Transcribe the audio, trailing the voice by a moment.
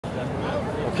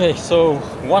Okay, so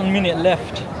 1 minute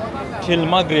left till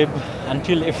Maghrib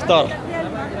until Iftar.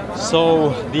 So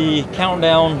the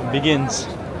countdown begins.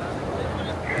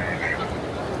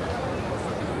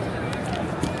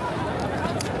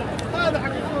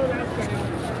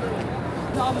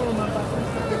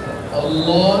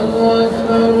 Allahu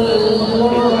Akbar.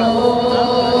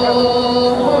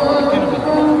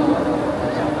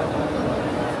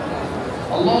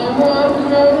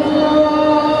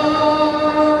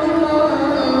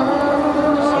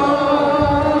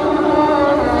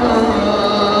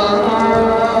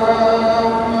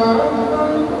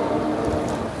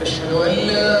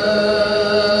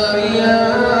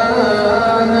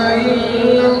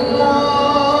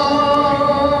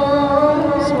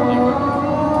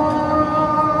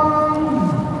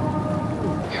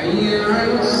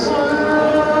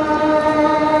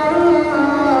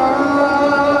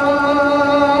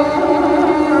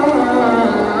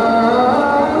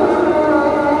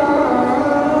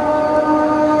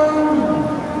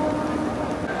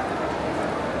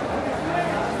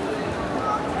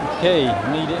 Okay,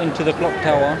 made it into the clock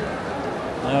tower.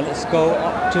 Now let's go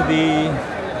up to the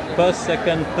first,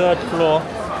 second, third floor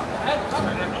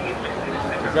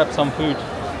to grab some food.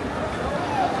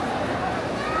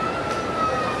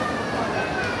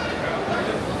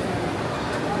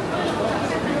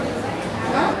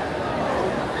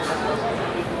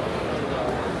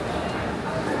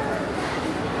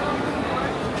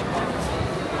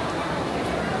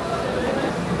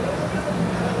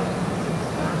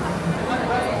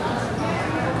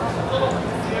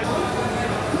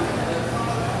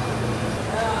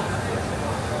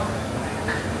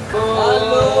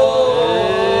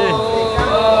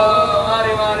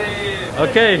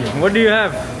 Okay, what do you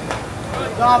have?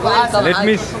 Let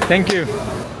me, thank you.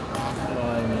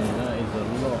 That is a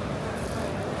lot.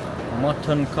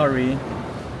 Mutton curry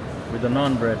with the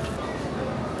naan bread.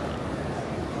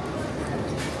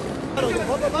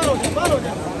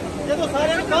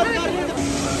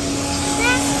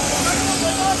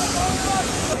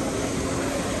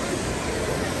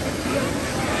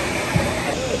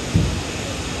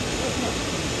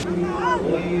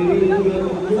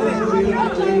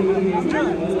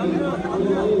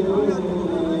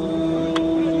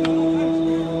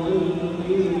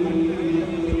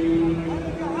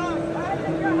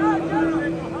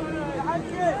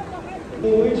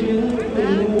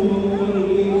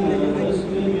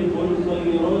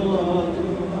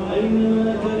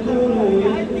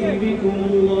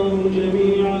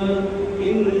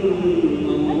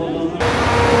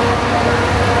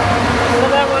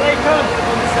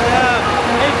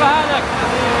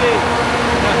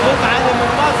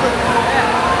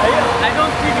 I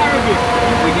don't speak Arabic.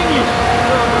 You speak English?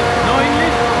 No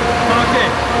English? Okay.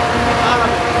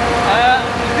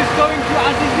 Is this going to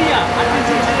Azizia?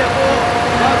 Azizia.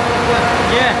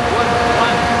 Yeah. One.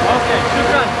 Okay.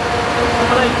 Shukran.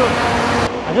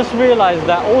 I just realized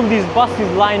that all these buses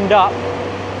lined up,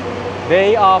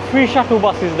 they are free shuttle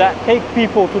buses that take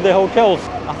people to their hotels.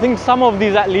 I think some of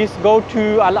these at least go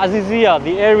to Al Azizia,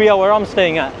 the area where I'm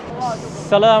staying at.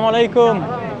 Assalamu alaikum.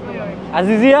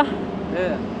 Azizia?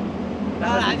 Yeah.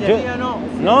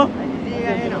 No?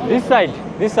 This side?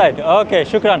 This side? Okay,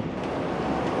 shukran.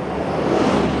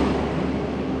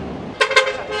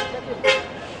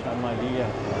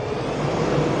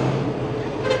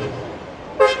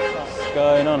 What's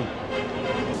going on?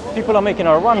 People are making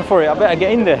a run for it. I better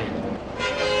get in there.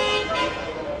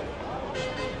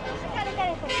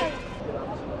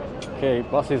 Okay,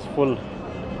 bus is full.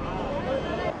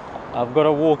 I've got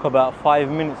to walk about 5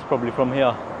 minutes probably from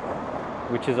here,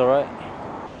 which is alright.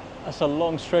 That's a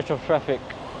long stretch of traffic.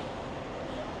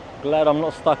 Glad I'm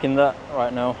not stuck in that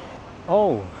right now.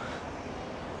 Oh,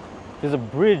 there's a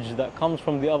bridge that comes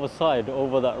from the other side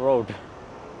over that road.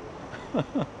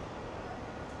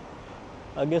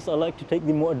 I guess I like to take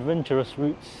the more adventurous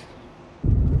routes.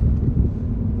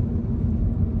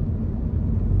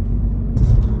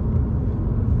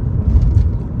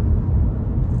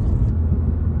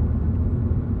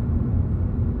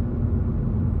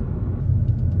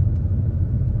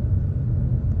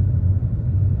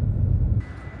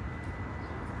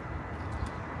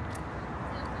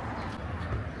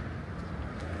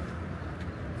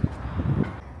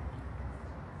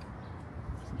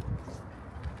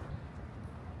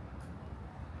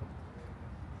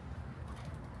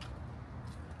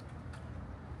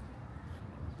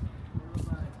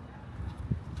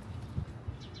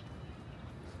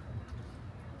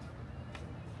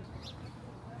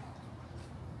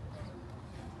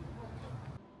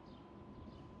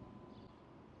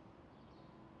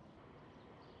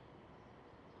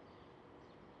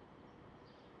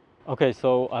 Okay,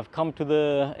 so I've come to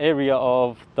the area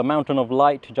of the Mountain of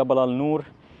Light, Jabal al-Nur,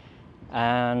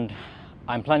 and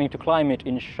I'm planning to climb it,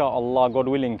 inshallah, God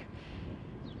willing.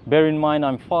 Bear in mind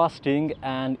I'm fasting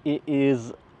and it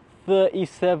is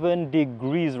 37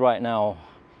 degrees right now.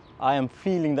 I am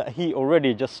feeling that heat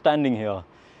already just standing here.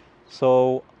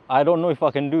 So I don't know if I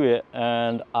can do it,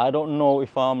 and I don't know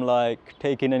if I'm like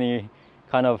taking any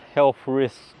kind of health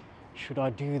risk. Should I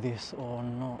do this or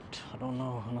not? I don't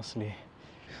know, honestly.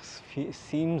 It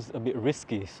seems a bit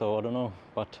risky, so I don't know,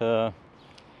 but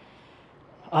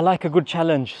I like a good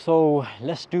challenge, so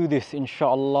let's do this,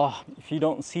 inshallah. If you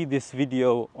don't see this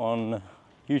video on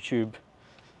YouTube,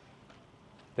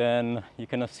 then you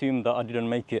can assume that I didn't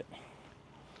make it.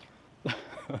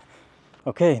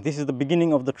 Okay, this is the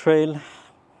beginning of the trail.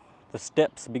 The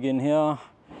steps begin here,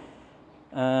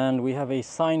 and we have a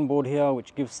signboard here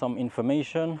which gives some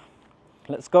information.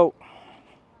 Let's go.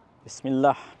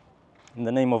 Bismillah, in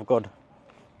the name of God.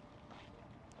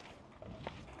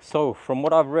 So from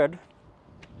what I've read,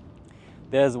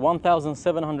 there's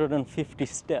 1,750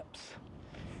 steps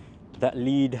that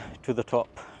lead to the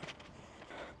top.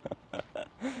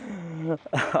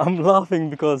 I'm laughing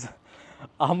because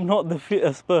I'm not the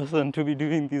fittest person to be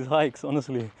doing these hikes,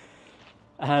 honestly.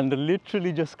 And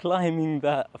literally just climbing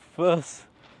that first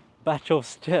batch of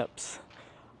steps,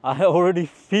 I already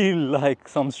feel like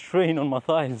some strain on my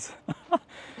thighs.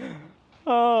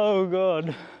 Oh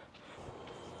God.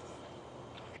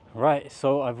 Right,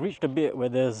 so I've reached a bit where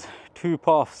there's two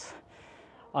paths,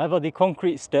 either the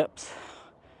concrete steps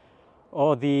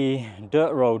or the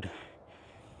dirt road.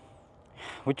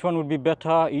 Which one would be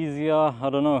better, easier? I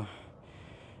don't know.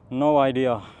 No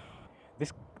idea.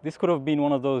 This could have been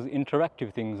one of those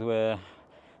interactive things where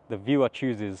the viewer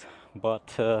chooses,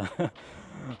 but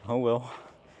oh well.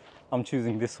 I'm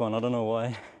choosing this one, I don't know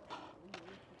why.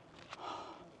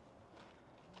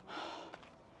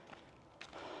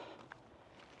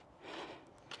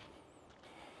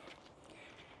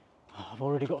 I've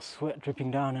already got sweat dripping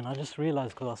down, and I just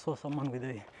realized because I saw someone with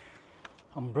a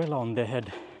umbrella on their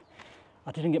head.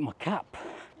 I didn't get my cap.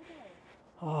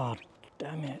 Oh,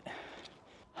 damn it.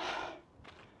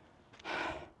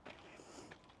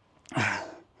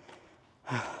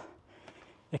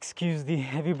 Excuse the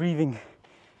heavy breathing,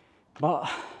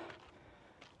 but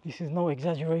this is no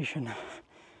exaggeration.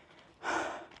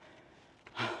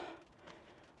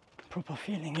 Proper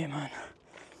feeling here, man.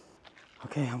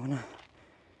 Okay, I'm gonna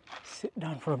sit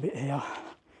down for a bit here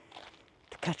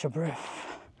to catch a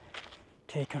breath,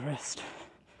 take a rest.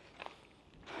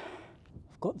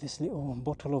 I've got this little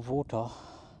bottle of water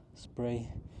spray,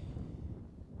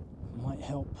 might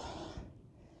help.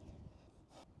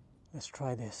 Let's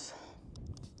try this.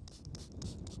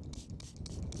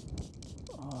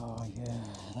 Oh yeah,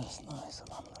 that's nice,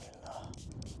 alhamdulillah.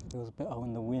 Feels better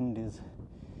when the wind is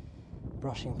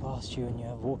brushing past you and you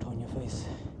have water on your face.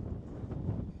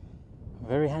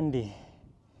 Very handy.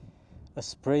 A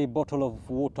spray bottle of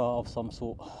water of some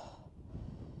sort.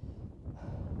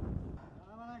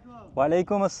 Wa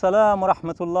alaikum assalam wa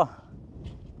rahmatullah.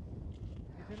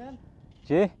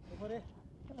 জি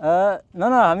না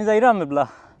না আমি যাইরাম এবলা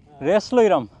rest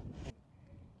লইরাম.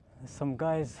 Some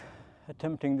guys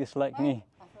attempting this like me.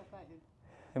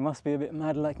 They must be a bit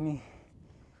mad like me.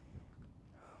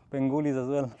 Bengalis as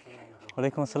well. Wa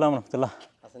alaikum assalam wa rahmatullah.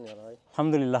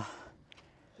 Alhamdulillah.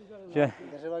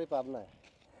 দেশের বাড়ি পাবনায়।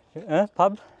 হ্যাঁ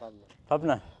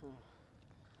পাবনা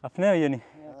আপনি ইয়ানি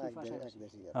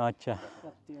আচ্ছা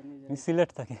আমি সিলেট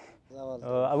থাকি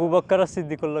আবু বকর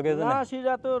সিদ্দিকুর লগে জানেন না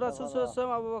সিরা তো রাসূল সাল্লাল্লাহু আলাইহি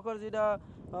ওয়াসাল্লাম আবু বকর যেটা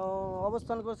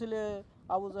অবস্থান করেছিল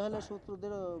আবু জাহেলের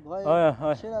শত্রুদের ভয়ে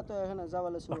সেরা তো এখানে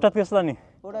জাবালে ছিল হঠাৎ গেছলানি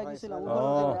ওটা গিয়েছিলাম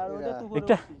আর ওটা তো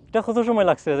এটা কত সময়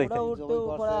লাগছে যাইতে ওটা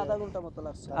উপরে আধা ঘন্টা মতো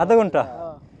লাগছে আধা ঘন্টা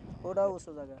ওটা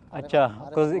উঁচু জায়গা আচ্ছা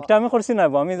cuz একটা আমি করছি না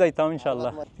আমি যাইতাম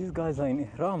ইনশাআল্লাহ. These guys are in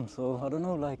ihram, so I don't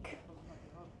know like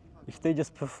if they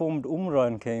just performed umrah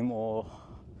and came, or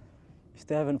if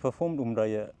they haven't performed umrah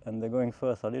yet and they're going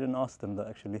first. I didn't ask them that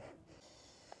actually.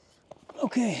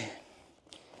 Okay,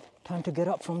 time to get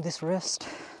up from this rest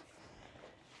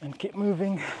and keep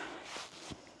moving.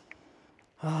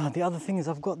 The other thing is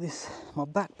I've got my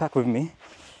backpack with me,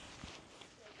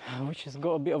 which has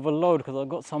got a bit of a load because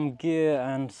I've got some gear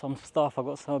and some stuff. I've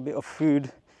got a bit of food,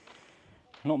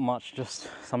 not much, just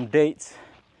some dates,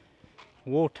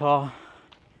 water,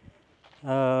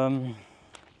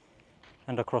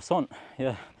 and a croissant.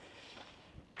 Yeah,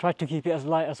 try to keep it as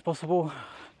light as possible.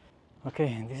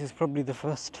 Okay, this is probably the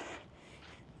first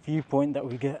viewpoint that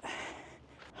we get.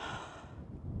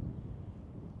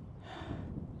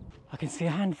 I can see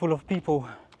a handful of people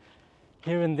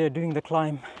here and there doing the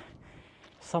climb.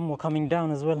 Some were coming down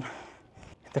as well.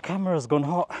 the camera's gone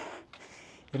hot.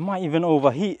 It might even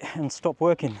overheat and stop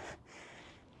working.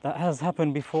 That has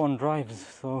happened before on drives,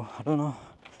 so I don't know.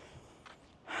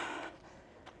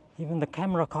 Even the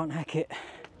camera can't hack it.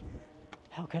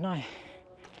 How can I?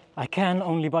 I can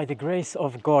only by the grace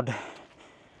of God.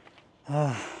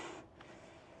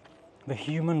 The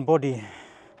human body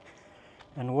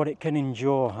and what it can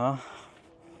endure, huh?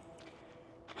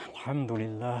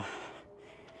 Alhamdulillah.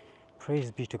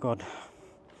 Praise be to God.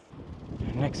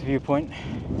 Next viewpoint.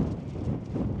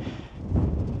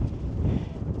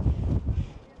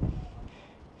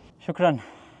 Shukran.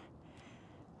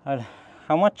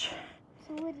 How much?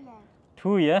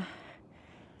 2, yeah?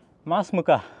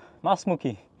 Masmuka.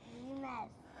 Masmuki.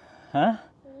 Huh?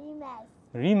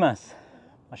 Rimas.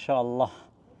 MashaAllah.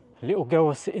 Little girl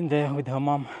was sitting there with her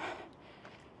mum,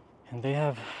 and they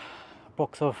have a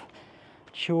box of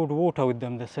chilled water with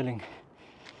them they're selling,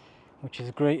 which is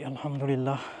great,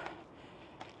 alhamdulillah.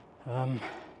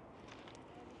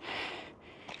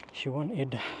 She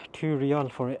wanted 2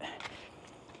 riyal for it.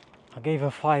 I gave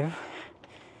her 5, and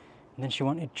then she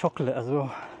wanted chocolate as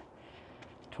well.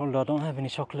 Told her I don't have any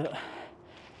chocolate,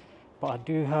 but I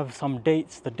do have some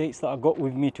dates, the dates that I got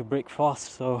with me to break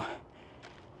fast, so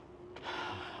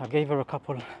I gave her a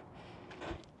couple.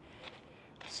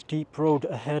 Steep road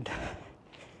ahead.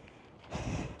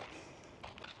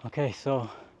 Okay, so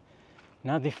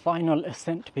now the final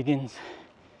ascent begins.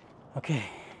 Okay,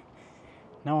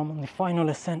 now I'm on the final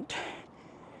ascent,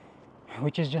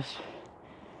 which is just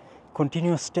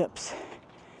continuous steps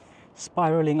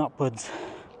spiraling upwards.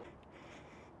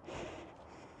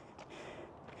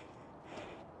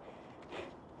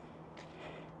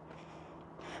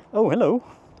 Oh, hello.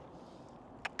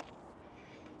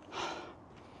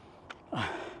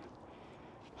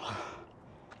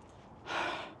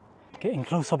 Getting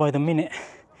closer by the minute,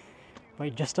 but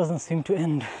it just doesn't seem to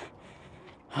end.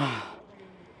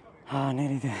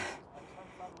 Nearly there.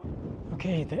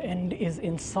 Okay, the end is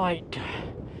in sight.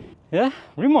 Yeah,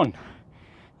 Rimon,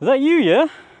 is that you, yeah?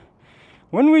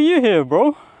 When were you here,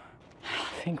 bro?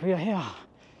 I think we are here.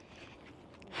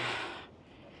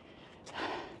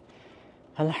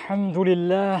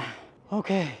 Alhamdulillah.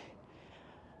 Okay.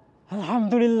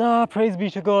 Alhamdulillah, praise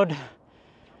be to God.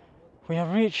 We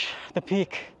have reached the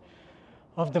peak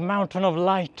of the mountain of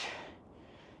light,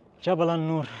 Jabal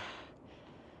an-Nur.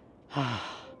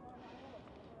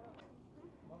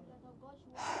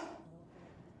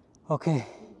 Okay,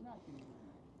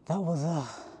 that was a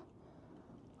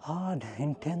hard,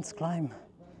 intense climb.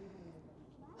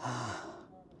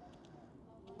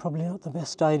 Probably not the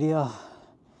best idea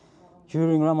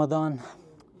during Ramadan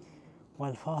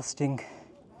while fasting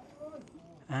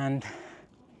and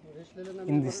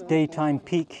in this daytime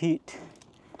peak heat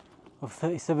of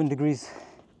 37 degrees.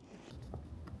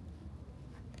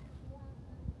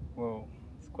 Whoa,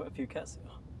 there's quite a few cats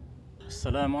here.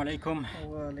 Assalamu alaikum.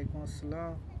 Wa alaikum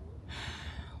assalam.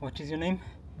 What is your name?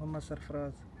 Muhammad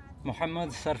Sarfraz. Muhammad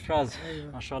Sarfraz.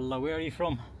 MashaAllah. Where are you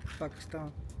from?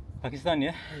 Pakistan. Pakistan,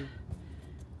 yeah?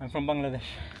 I'm from Bangladesh.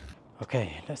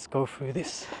 Okay, let's go through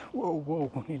this. Whoa,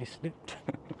 whoa, nearly slipped.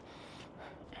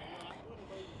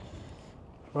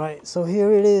 Right, so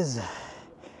here it is.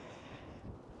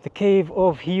 The cave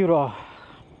of Hira.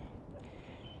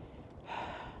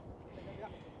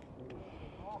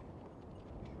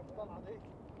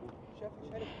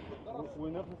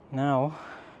 Now,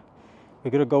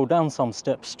 we're gonna go down some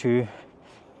steps to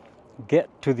get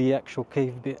to the actual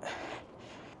cave bit.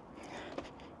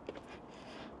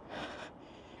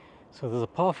 So there's a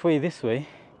pathway this way,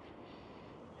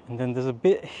 and then there's a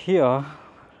bit here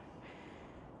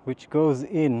which goes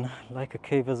in like a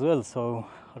cave as well, so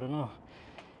I don't know.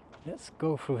 Let's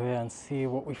go through here and see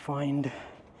what we find.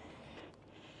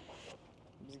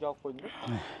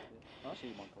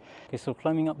 Okay, so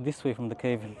climbing up this way from the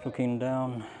cave, looking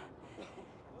down,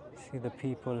 see the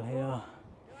people here.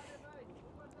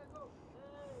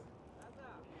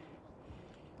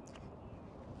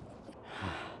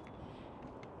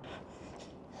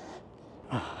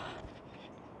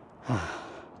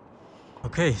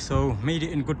 Okay, so made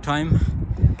it in good time.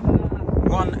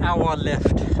 1 hour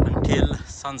left until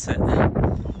sunset.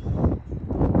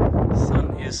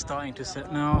 Sun is starting to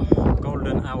set now,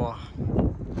 golden hour.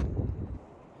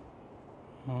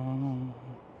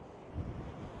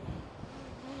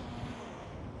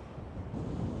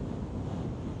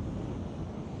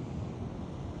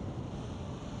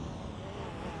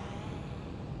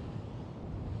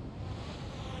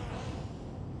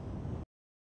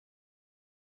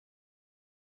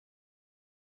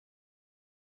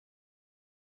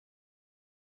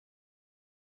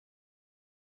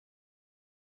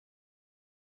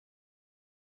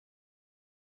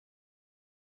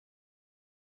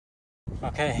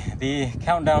 Okay, the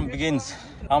countdown begins.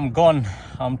 I'm gone.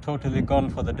 I'm totally gone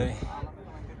for the day.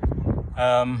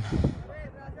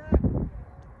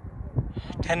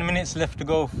 10 minutes left to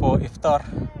go for iftar.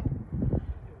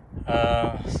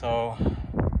 So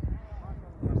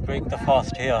break the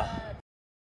fast here.